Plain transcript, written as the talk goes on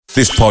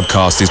This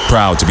podcast is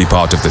proud to be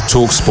part of the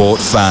TalkSport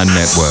Fan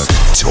Network.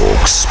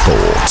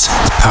 TalkSport.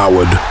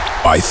 Powered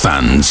by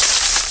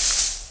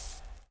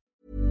fans.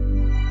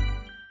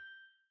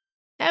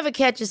 Ever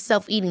catch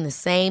yourself eating the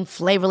same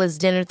flavorless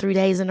dinner 3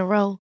 days in a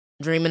row?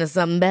 Dreaming of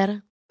something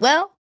better?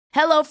 Well,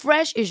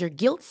 HelloFresh is your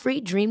guilt-free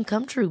dream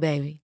come true,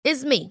 baby.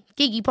 It's me,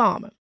 Keke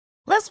Palmer.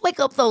 Let's wake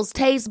up those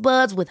taste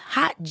buds with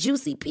hot,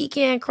 juicy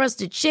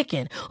pecan-crusted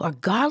chicken or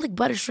garlic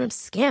butter shrimp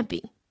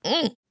scampi.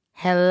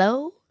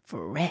 Hello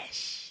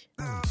Fresh.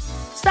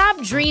 Stop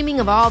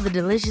dreaming of all the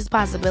delicious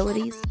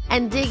possibilities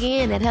and dig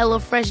in at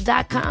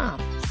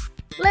HelloFresh.com.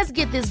 Let's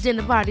get this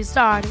dinner party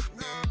started.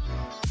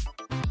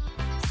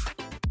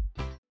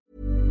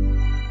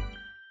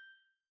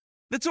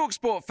 The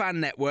TalkSport Fan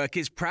Network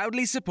is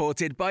proudly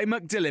supported by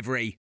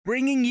McDelivery,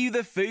 bringing you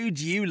the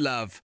food you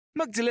love.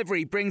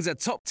 McDelivery brings a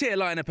top-tier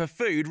lineup of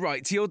food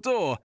right to your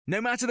door.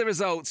 No matter the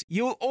result,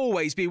 you'll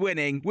always be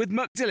winning with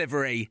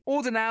McDelivery.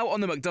 Order now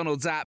on the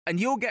McDonald's app and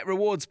you'll get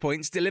rewards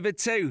points delivered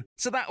too.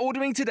 So that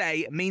ordering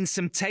today means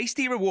some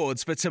tasty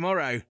rewards for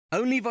tomorrow.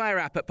 Only via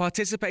app at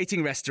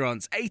participating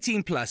restaurants.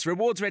 18 plus.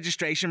 Rewards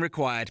registration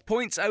required.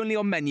 Points only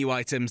on menu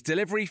items.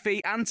 Delivery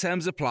fee and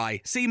terms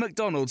apply. See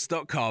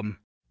mcdonalds.com.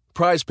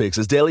 PrizePicks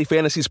is daily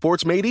fantasy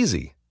sports made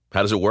easy.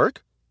 How does it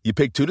work? You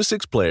pick 2 to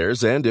 6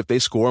 players, and if they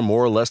score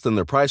more or less than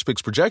their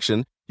PrizePicks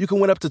projection, you can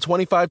win up to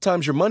 25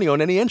 times your money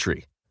on any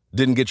entry.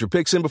 Didn't get your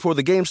picks in before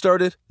the game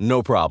started?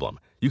 No problem.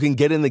 You can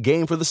get in the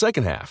game for the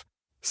second half.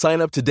 Sign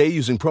up today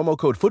using promo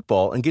code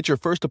FOOTBALL and get your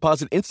first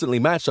deposit instantly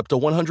matched up to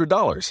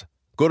 $100.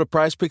 Go to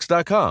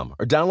prizepicks.com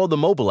or download the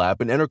mobile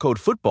app and enter code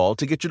FOOTBALL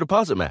to get your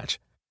deposit match.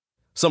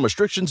 Some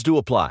restrictions do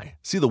apply.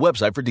 See the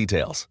website for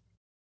details.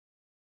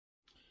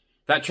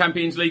 That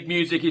Champions League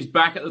music is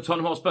back at the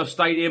Tottenham Hotspur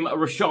Stadium. A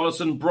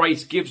Richarlison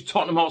brace gives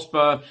Tottenham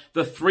Hotspur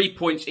the 3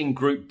 points in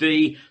Group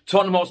D.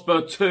 Tottenham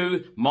Hotspur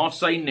 2,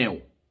 Marseille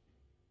 0.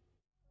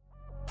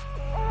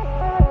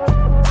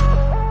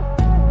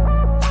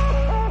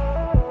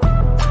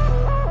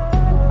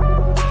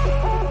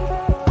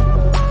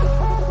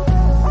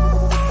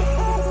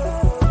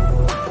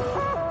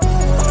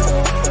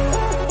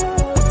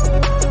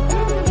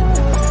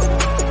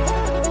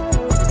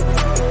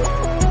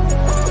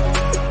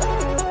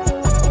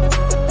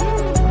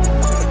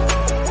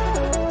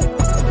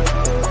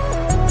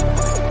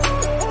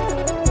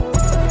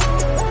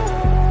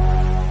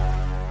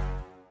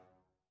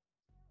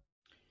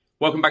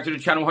 Welcome back to the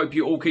channel. Hope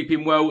you're all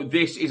keeping well.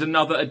 This is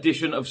another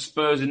edition of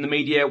Spurs in the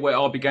Media, where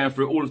I'll be going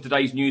through all of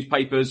today's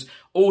newspapers,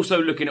 also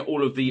looking at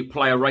all of the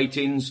player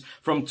ratings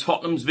from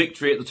Tottenham's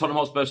victory at the Tottenham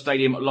Hotspur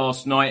Stadium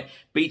last night,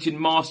 beating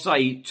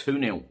Marseille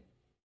 2-0.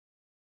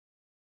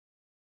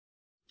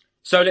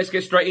 So let's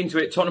get straight into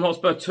it. Tottenham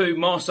Hotspur 2,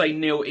 Marseille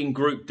 0 in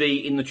Group D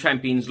in the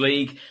Champions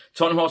League.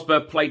 Tottenham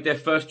Hotspur played their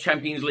first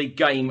Champions League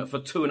game for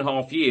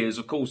 2.5 years.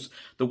 Of course,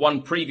 the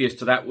one previous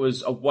to that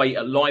was away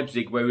at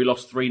Leipzig, where we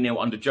lost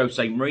 3-0 under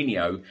Jose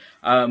Mourinho.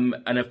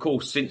 And of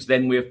course, since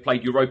then we have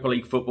played Europa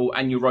League football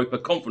and Europa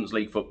Conference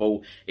League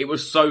football. It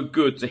was so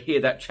good to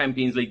hear that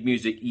Champions League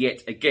music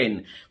yet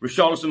again.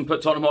 Richarlison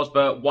put Tottenham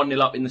Hotspur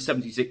 1-0 up in the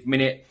 76th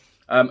minute.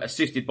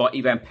 Assisted by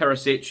Ivan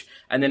Perisic.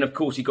 And then, of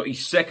course, he got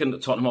his second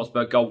Tottenham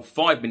Hotspur goal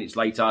 5 minutes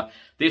later,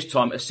 this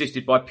time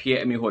assisted by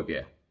Pierre-Emile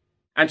Højbjerg.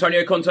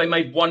 Antonio Conte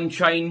made one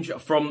change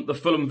from the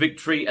Fulham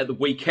victory at the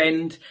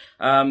weekend.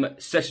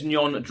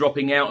 Sessegnon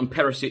dropping out and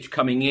Perisic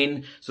coming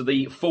in. So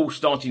the full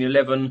starting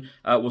 11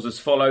 was as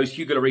follows.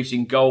 Hugo Lloris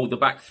in goal. The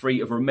back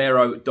three of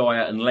Romero,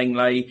 Dyer and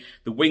Lenglet.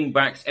 The wing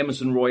backs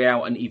Emerson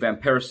Royal and Ivan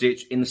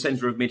Perisic. In the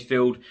centre of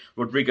midfield,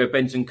 Rodrigo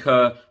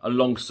Bentancur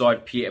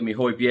alongside Pierre-Emile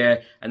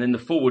Højbjerg. And then the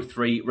forward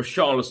three,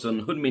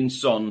 Richarlison, Heung-min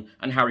Son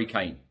and Harry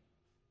Kane.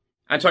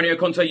 Antonio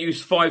Conte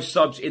used 5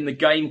 subs in the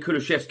game.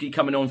 Kulusevski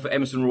coming on for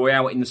Emerson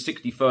Royal in the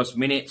 61st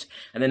minute.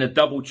 And then a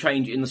double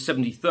change in the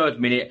 73rd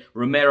minute.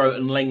 Romero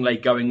and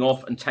Lenglet going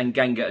off and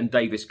Tanganga and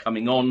Davis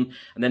coming on.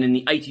 And then in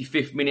the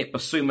 85th minute,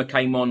 Basuma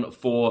came on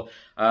for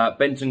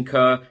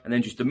Bentancur. And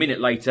then just a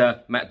minute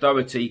later, Matt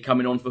Doherty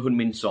coming on for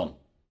Heung-min Son.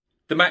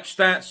 The match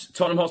stats,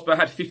 Tottenham Hotspur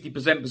had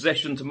 50%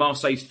 possession to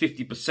Marseille's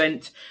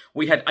 50%.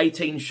 We had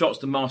 18 shots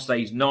to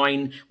Marseille's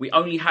 9. We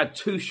only had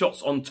 2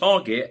 shots on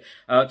target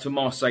to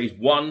Marseille's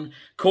 1.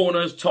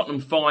 Corners, Tottenham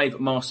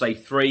 5, Marseille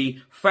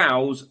 3.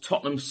 Fouls,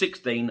 Tottenham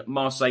 16,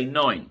 Marseille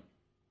 9.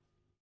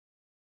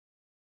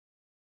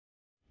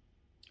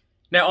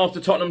 Now,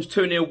 after Tottenham's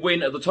 2-0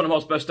 win at the Tottenham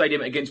Hotspur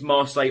Stadium against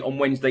Marseille on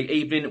Wednesday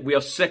evening, we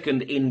are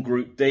second in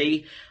Group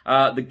D.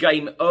 The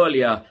game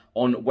earlier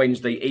on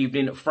Wednesday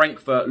evening,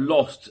 Frankfurt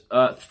lost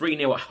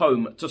 3-0 at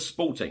home to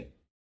Sporting.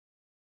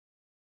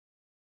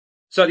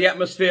 So the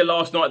atmosphere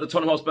last night at the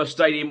Tottenham Hotspur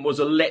Stadium was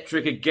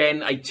electric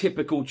again. A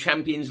typical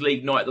Champions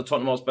League night at the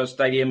Tottenham Hotspur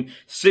Stadium.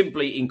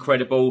 Simply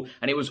incredible.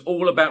 And it was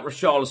all about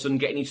Richarlison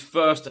getting his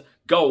first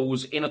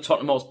goals in a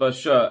Tottenham Hotspur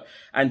shirt.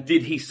 And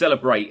did he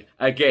celebrate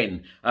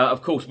again?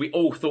 Of course, we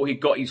all thought he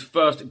got his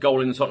first goal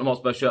in the Tottenham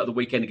Hotspur shirt at the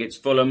weekend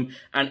against Fulham.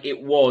 And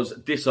it was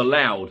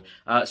disallowed.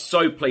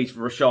 So pleased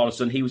for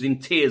Richarlison. He was in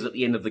tears at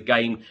the end of the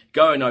game,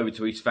 going over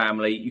to his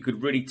family. You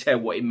could really tell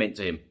what it meant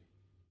to him.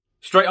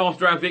 Straight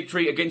after our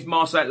victory against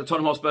Marseille at the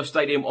Tottenham Hotspur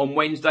Stadium on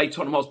Wednesday,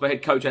 Tottenham Hotspur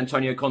head coach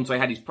Antonio Conte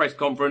had his press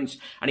conference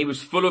and he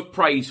was full of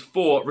praise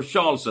for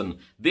Richarlison.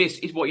 This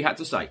is what he had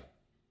to say.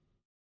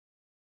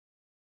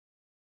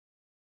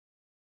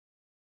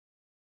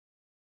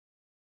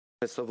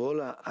 First of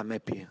all, I'm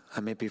happy.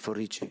 I'm happy for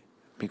Richy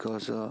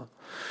because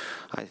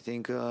I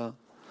think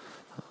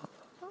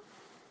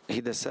he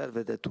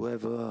deserved to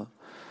have a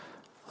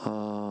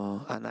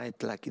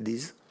night like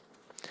this.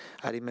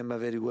 I remember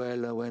very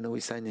well when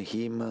we signed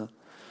him,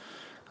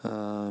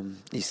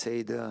 he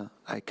said,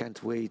 I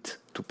can't wait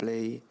to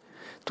play,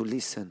 to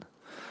listen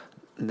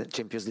the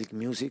Champions League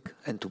music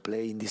and to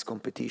play in this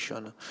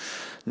competition.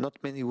 Not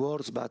many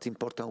words, but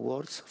important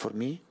words for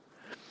me.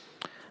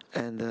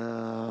 And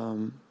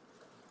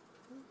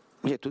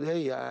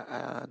today,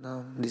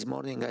 this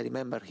morning, I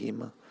remember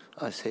him.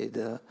 I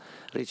said,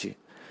 Richy,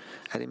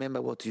 I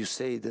remember what you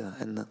said,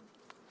 and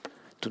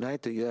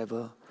tonight you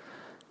have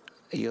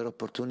your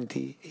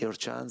opportunity, your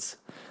chance,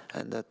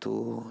 and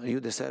you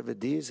deserve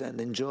this,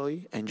 and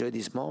enjoy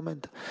this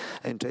moment,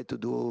 and try to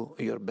do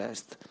your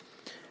best.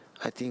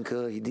 I think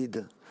he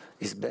did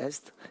his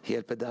best. He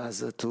helped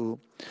us to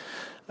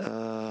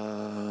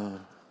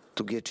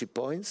get 3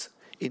 points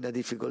in a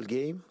difficult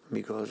game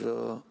because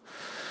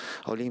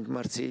Olympique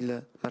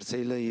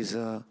Marseille is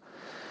a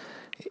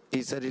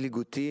really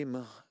good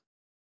team.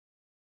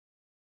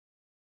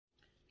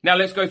 Now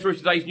let's go through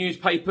today's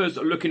newspapers,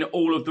 looking at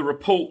all of the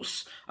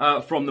reports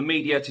from the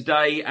media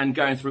today and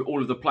going through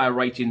all of the player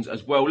ratings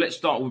as well. Let's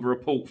start with a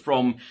report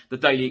from the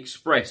Daily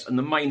Express, and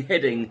the main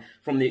heading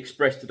from the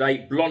Express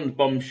today: Blonde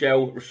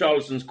bombshell,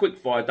 Richarlison's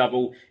quick-fire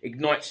double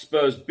ignites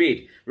Spurs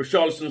bid.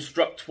 Richarlison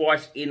struck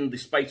twice in the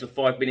space of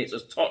 5 minutes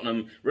as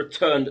Tottenham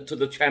returned to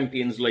the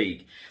Champions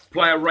League.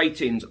 Player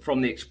ratings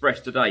from the Express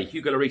today: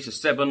 Hugo Lloris a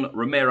 7,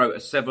 Romero a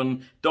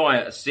 7,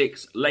 Dyer a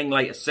 6,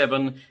 Lenglet a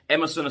 7,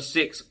 Emerson a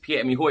 6,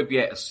 Pierre-Emile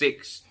Højbjerg a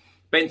 6,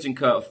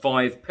 Bentancur a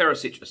 5,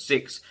 Perisic a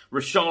 6,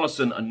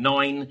 Richarlison a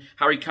 9,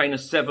 Harry Kane a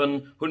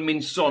 7,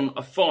 Heung-min Son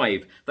a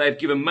 5. They have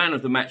given man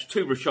of the match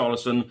to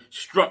Richarlison,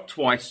 struck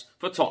twice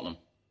for Tottenham.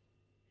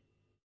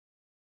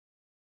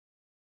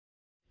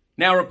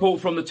 Now a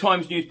report from the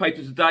Times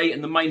newspaper today,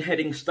 and the main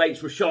heading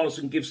states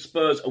Richarlison gives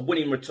Spurs a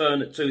winning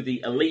return to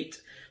the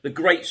elite. The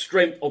great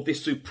strength of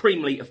this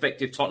supremely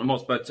effective Tottenham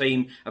Hotspur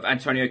team of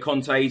Antonio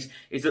Conte's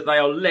is that they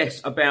are less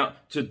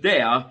about to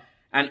dare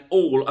and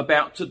all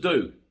about to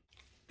do.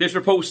 This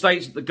report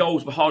states that the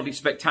goals were hardly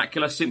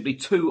spectacular, simply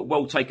 2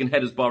 well-taken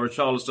headers by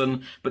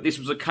Richarlison, but this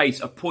was a case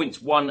of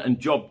points won and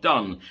job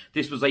done.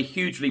 This was a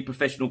hugely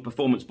professional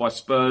performance by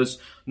Spurs,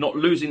 not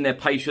losing their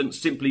patience,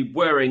 simply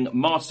wearing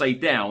Marseille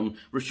down.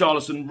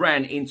 Richarlison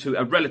ran into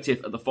a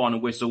relative at the final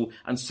whistle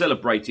and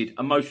celebrated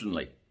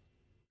emotionally.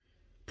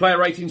 Player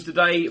ratings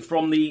today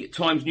from the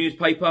Times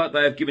newspaper: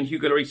 they have given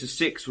Hugo Lloris a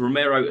 6,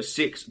 Romero a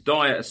 6,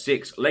 Dyer a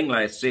 6,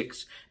 Lenglet a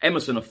 6,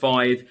 Emerson a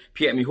 5,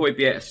 Pierre-Emile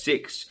Højbjerg a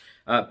 6,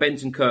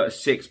 Bentancur a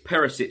 6,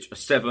 Perisic a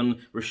 7,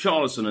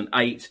 Richarlison an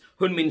 8,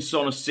 Heung-min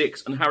Son a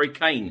 6 and Harry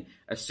Kane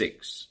a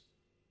 6.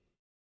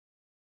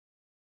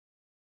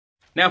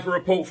 Now for a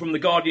report from the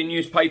Guardian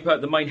newspaper.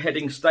 The main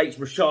heading states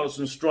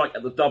Richarlison's strike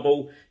at the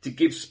double to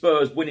give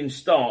Spurs winning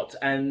start,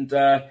 and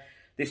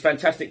this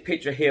fantastic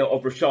picture here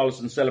of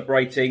Richarlison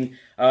celebrating,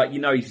 you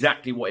know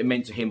exactly what it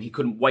meant to him. He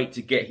couldn't wait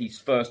to get his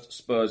first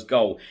Spurs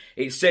goal.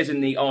 It says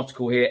in the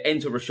article here,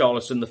 enter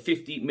Richarlison, the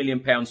 £50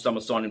 million summer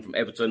signing from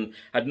Everton,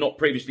 had not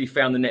previously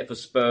found the net for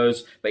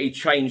Spurs, but he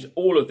changed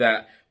all of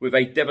that with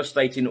a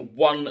devastating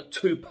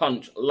 1-2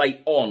 punch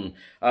late on.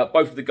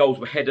 Both of the goals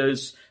were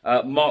headers,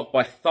 marked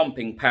by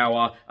thumping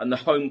power, and the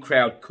home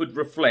crowd could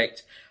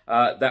reflect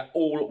that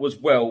all was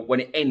well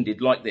when it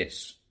ended like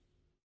this.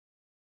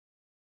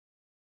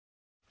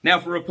 Now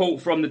for a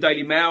report from the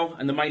Daily Mail,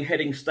 and the main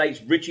heading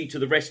states Richy to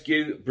the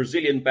rescue,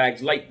 Brazilian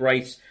bags late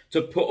brace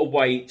to put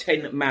away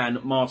 10-man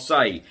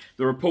Marseille.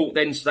 The report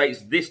then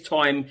states this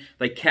time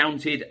they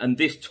counted and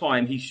this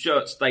time his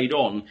shirt stayed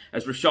on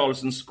as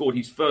Richarlison scored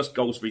his first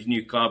goals for his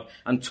new club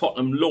and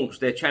Tottenham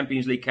launched their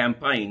Champions League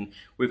campaign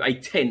with a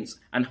tense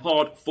and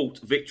hard-fought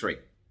victory.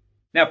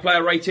 Now,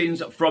 player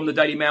ratings from the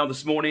Daily Mail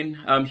this morning.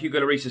 Hugo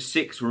Lloris a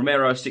 6,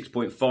 Romero a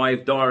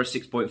 6.5, Dyer a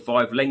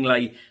 6.5,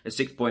 Lenglet a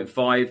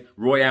 6.5,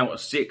 Royal a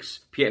 6,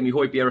 Pierre-Emile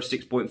Højbjerg a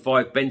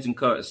 6.5,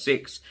 Bentancur a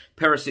 6,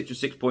 Perisic a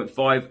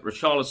 6.5,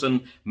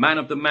 Richarlison, man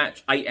of the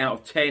match, 8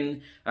 out of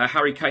 10,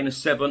 Harry Kane a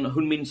 7,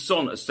 Heung-min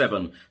Son a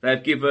 7. They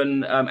have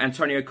given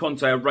Antonio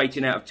Conte a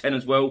rating out of 10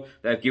 as well.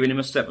 They have given him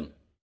a 7.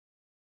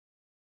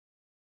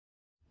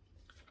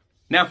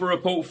 Now for a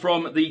report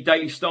from the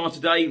Daily Star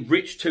today.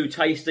 Rich too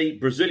tasty.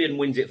 Brazilian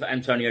wins it for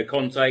Antonio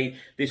Conte.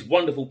 This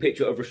wonderful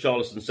picture of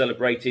Richarlison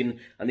celebrating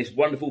and this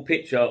wonderful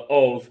picture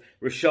of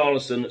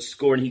Richarlison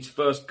scoring his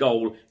first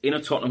goal in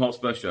a Tottenham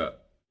Hotspur shirt.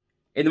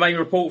 In the main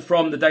report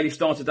from the Daily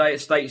Star today,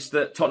 it states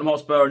that Tottenham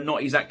Hotspur are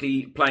not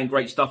exactly playing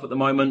great stuff at the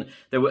moment.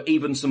 There were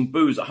even some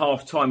boos at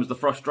half-time as the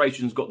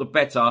frustrations got the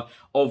better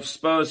of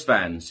Spurs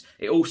fans.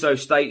 It also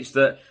states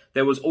that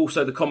there was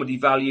also the comedy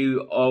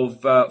value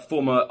of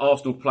former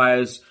Arsenal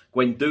players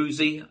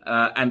Guendouzi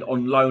and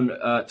on loan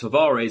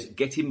Tavares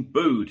getting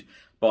booed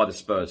by the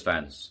Spurs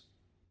fans.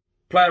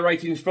 Player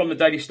ratings from the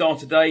Daily Star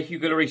today: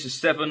 Hugo Lloris a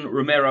 7,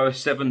 Romero a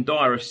 7,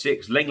 Dyer a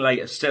 6,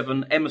 Lenglet a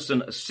 7,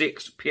 Emerson a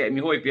 6, Pierre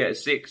Højbjerg a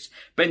 6,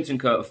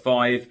 Bentancur a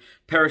 5,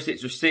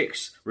 Perisic a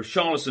 6,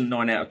 Richarlison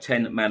 9 out of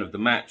 10, man of the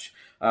match,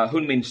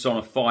 Heung-min Son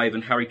a 5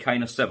 and Harry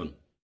Kane a 7.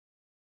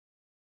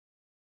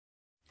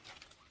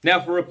 Now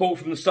for a report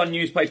from the Sun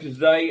newspaper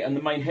today, and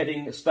the main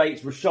heading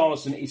states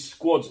Richarlison is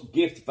squad's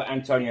gift for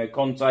Antonio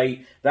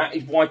Conte. That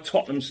is why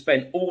Tottenham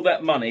spent all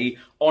that money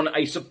on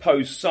a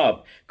supposed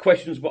sub.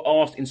 Questions were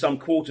asked in some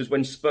quarters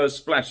when Spurs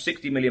splashed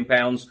 £60 million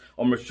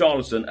on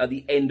Richarlison at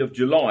the end of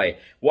July.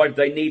 Why did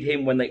they need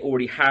him when they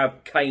already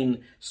have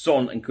Kane,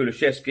 Son and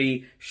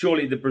Kulusevski?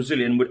 Surely the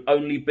Brazilian would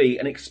only be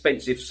an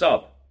expensive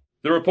sub.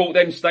 The report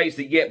then states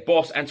that yet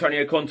boss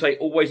Antonio Conte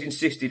always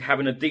insisted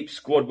having a deep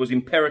squad was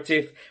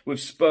imperative,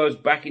 with Spurs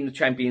back in the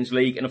Champions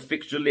League and a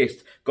fixture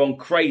list gone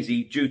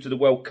crazy due to the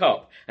World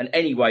Cup. And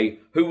anyway,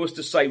 who was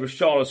to say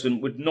Richarlison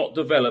would not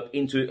develop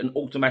into an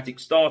automatic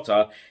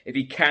starter if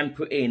he can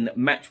put in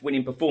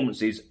match-winning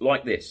performances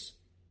like this?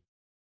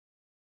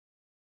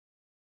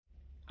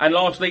 And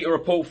lastly, a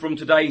report from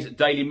today's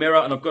Daily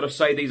Mirror, and I've got to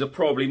say these are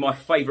probably my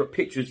favourite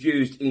pictures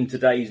used in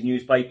today's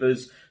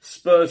newspapers.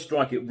 Spurs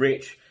strike it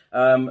rich.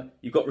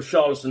 You've got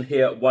Richarlison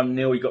here at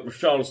 1-0. You've got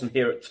Richarlison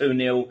here at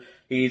 2-0.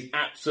 He is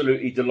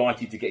absolutely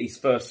delighted to get his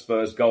first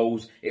Spurs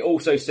goals. It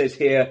also says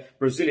here,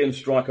 Brazilian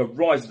striker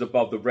rises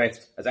above the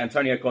rest as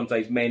Antonio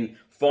Conte's men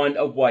find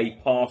a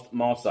way past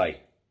Marseille.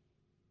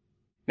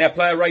 Now,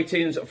 player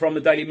ratings from the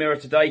Daily Mirror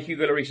today: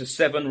 Hugo Lloris a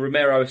 7,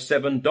 Romero a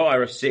 7,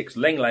 Dyer a 6,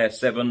 Lenglet a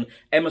 7,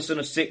 Emerson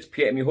a 6,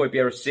 Pierre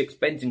Højbjerg a 6,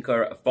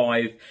 Bentancur a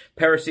 5,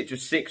 Perisic a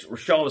 6,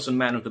 Richarlison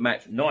man of the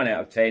match 9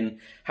 out of 10,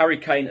 Harry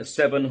Kane a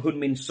 7,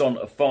 Heung-min Son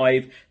a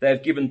 5. They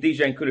have given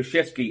Dejan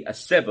Kulusevski a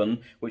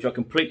 7, which I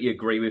completely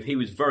agree with. He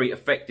was very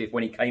effective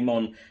when he came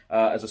on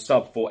as a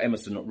sub for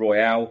Emerson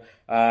Royal.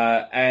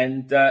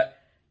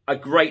 A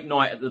great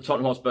night at the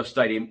Tottenham Hotspur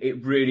Stadium.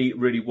 It really,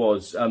 really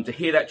was. To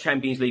hear that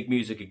Champions League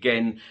music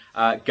again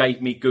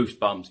gave me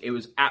goosebumps. It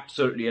was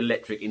absolutely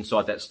electric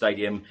inside that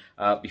stadium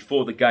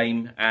before the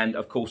game and,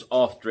 of course,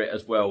 after it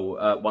as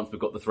well, once we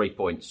got the 3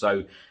 points.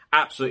 So,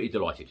 absolutely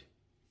delighted.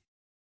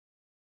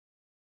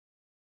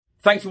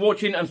 Thanks for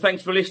watching and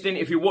thanks for listening.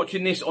 If you're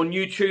watching this on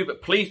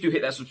YouTube, please do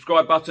hit that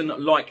subscribe button,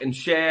 like and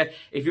share.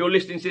 If you're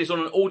listening to this on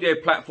an audio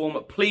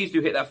platform, please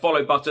do hit that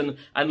follow button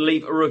and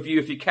leave a review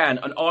if you can.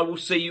 And I will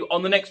see you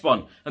on the next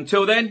one.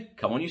 Until then,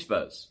 come on you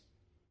Spurs.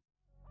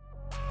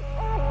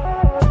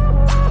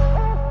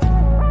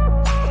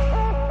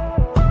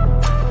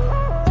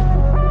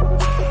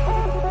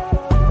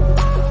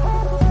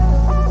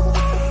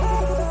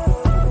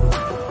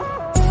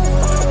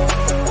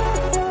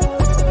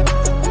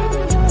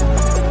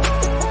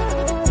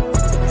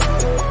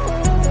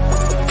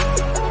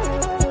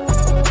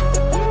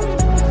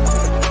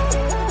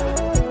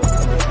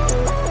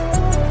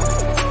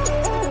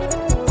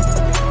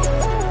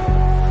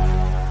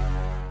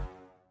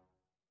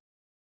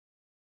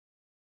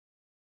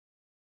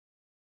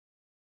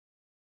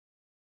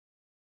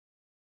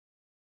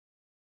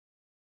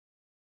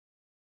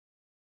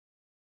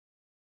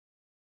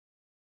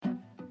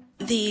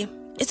 The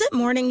 "is it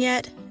morning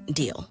yet?"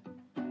 deal.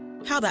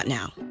 How about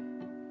now?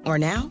 Or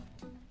now?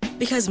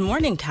 Because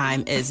morning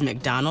time is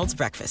McDonald's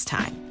breakfast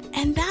time.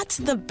 And that's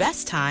the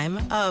best time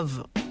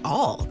of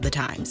all the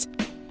times.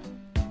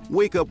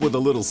 Wake up with a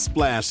little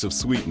splash of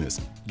sweetness.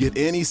 Get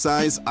any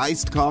size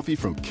iced coffee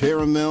from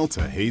caramel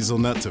to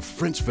hazelnut to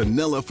French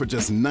vanilla for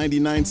just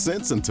 99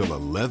 cents until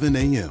 11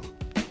 a.m.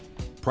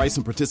 Price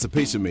and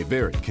participation may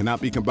vary. Cannot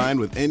be combined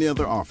with any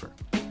other offer.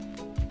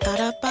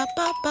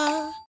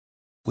 Ba-da-ba-ba-ba.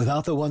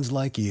 Without the ones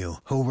like you,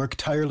 who work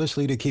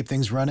tirelessly to keep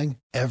things running,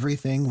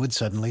 everything would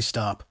suddenly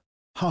stop.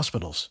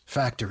 Hospitals,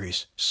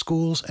 factories,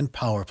 schools, and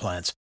power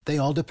plants, they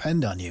all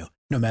depend on you.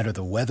 No matter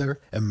the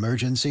weather,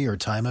 emergency, or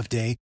time of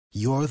day,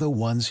 you're the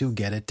ones who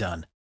get it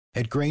done.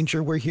 At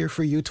Grainger, we're here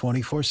for you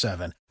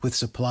 24/7, with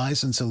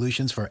supplies and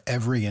solutions for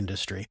every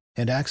industry,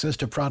 and access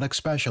to product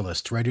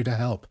specialists ready to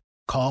help.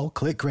 Call,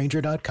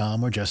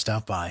 clickgrainger.com, or just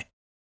stop by.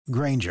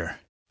 Grainger,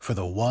 for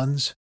the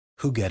ones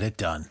who get it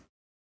done.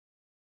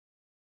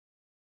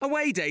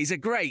 Away days are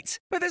great,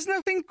 but there's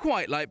nothing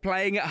quite like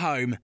playing at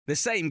home. The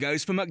same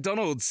goes for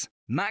McDonald's.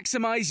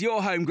 Maximise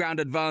your home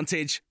ground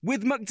advantage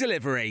with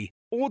McDelivery.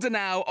 Order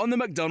now on the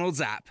McDonald's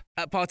app.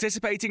 At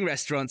participating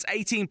restaurants,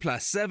 18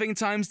 plus, serving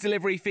times,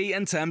 delivery fee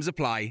and terms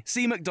apply.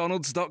 See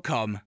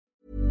mcdonalds.com.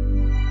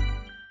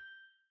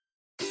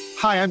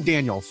 Hi, I'm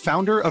Daniel,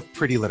 founder of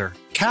Pretty Litter.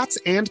 Cats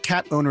and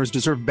cat owners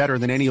deserve better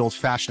than any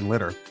old-fashioned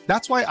litter.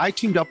 That's why I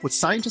teamed up with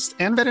scientists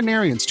and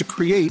veterinarians to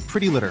create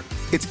Pretty Litter.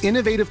 Its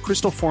innovative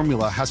crystal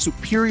formula has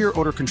superior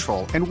odor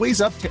control and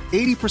weighs up to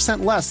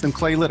 80% less than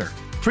clay litter.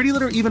 Pretty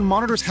Litter even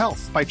monitors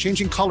health by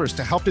changing colors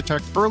to help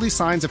detect early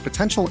signs of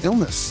potential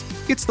illness.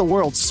 It's the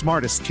world's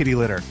smartest kitty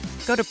litter.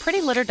 Go to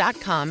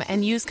prettylitter.com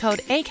and use code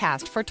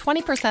ACAST for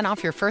 20%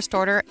 off your first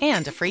order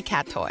and a free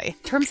cat toy.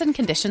 Terms and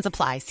conditions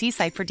apply. See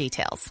site for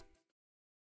details.